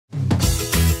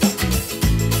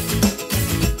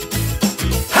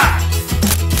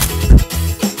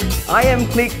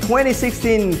IMClick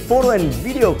 2016 Photo and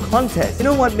Video Contest. You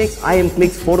know what makes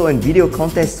IMClick's Photo and Video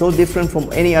Contest so different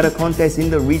from any other contest in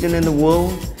the region and the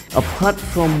world? Apart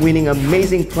from winning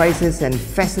amazing prizes and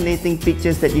fascinating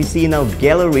pictures that you see in our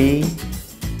gallery,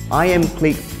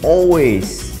 IMClick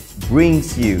always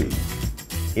brings you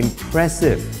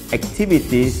impressive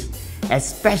activities,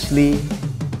 especially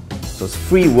those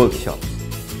free workshops.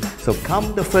 So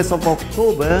come the 1st of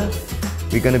October,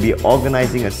 we're going to be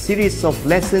organizing a series of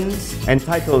lessons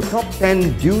entitled Top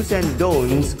 10 Do's and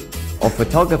Don'ts of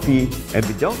Photography and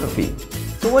Videography.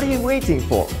 So what are you waiting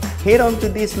for? Head on to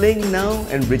this link now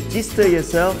and register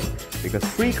yourself, because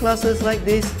free classes like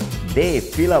this, they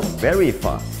fill up very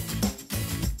fast.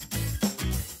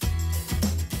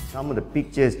 Some of the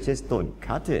pictures just don't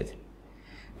cut it.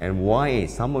 And why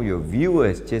some of your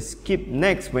viewers just skip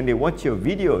next when they watch your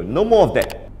video? No more of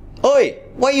that. Oi,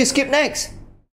 why you skip next?